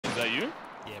that you?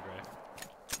 Yeah, bro.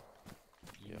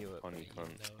 You Yeah, knew it, bro. funny You cunt.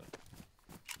 know it.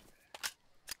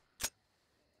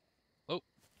 Oh,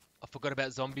 I forgot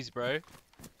about zombies, bro.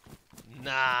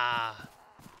 Nah.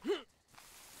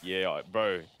 Yeah,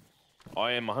 bro.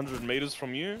 I am 100 meters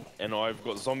from you, and I've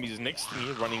got zombies next to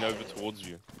me running over towards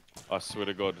you. I swear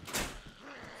to God.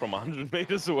 From 100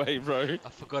 meters away, bro. I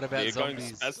forgot about They're going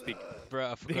zombies. spastic.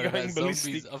 Bro, I forgot They're about going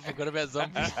ballistic. zombies. I forgot about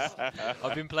zombies.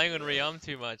 I've been playing on Rearm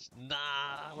too much.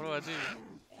 Nah, what do I do?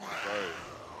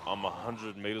 Bro, I'm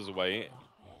 100 meters away,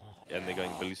 and they're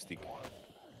going ballistic.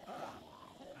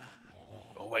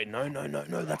 Oh, wait, no,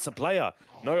 that's a player.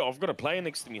 No, I've got a player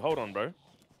next to me. Hold on, bro.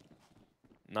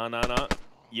 No.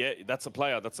 Yeah, that's a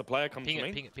player. That's a player. Come Ping to it,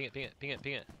 me. ping it, ping it, ping it, ping it,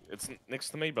 ping it. It's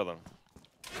next to me, brother.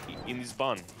 In this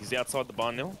barn. He's outside the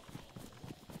barn now.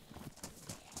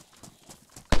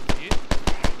 You?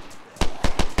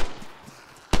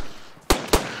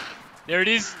 There it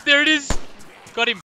is. There it is. Got him.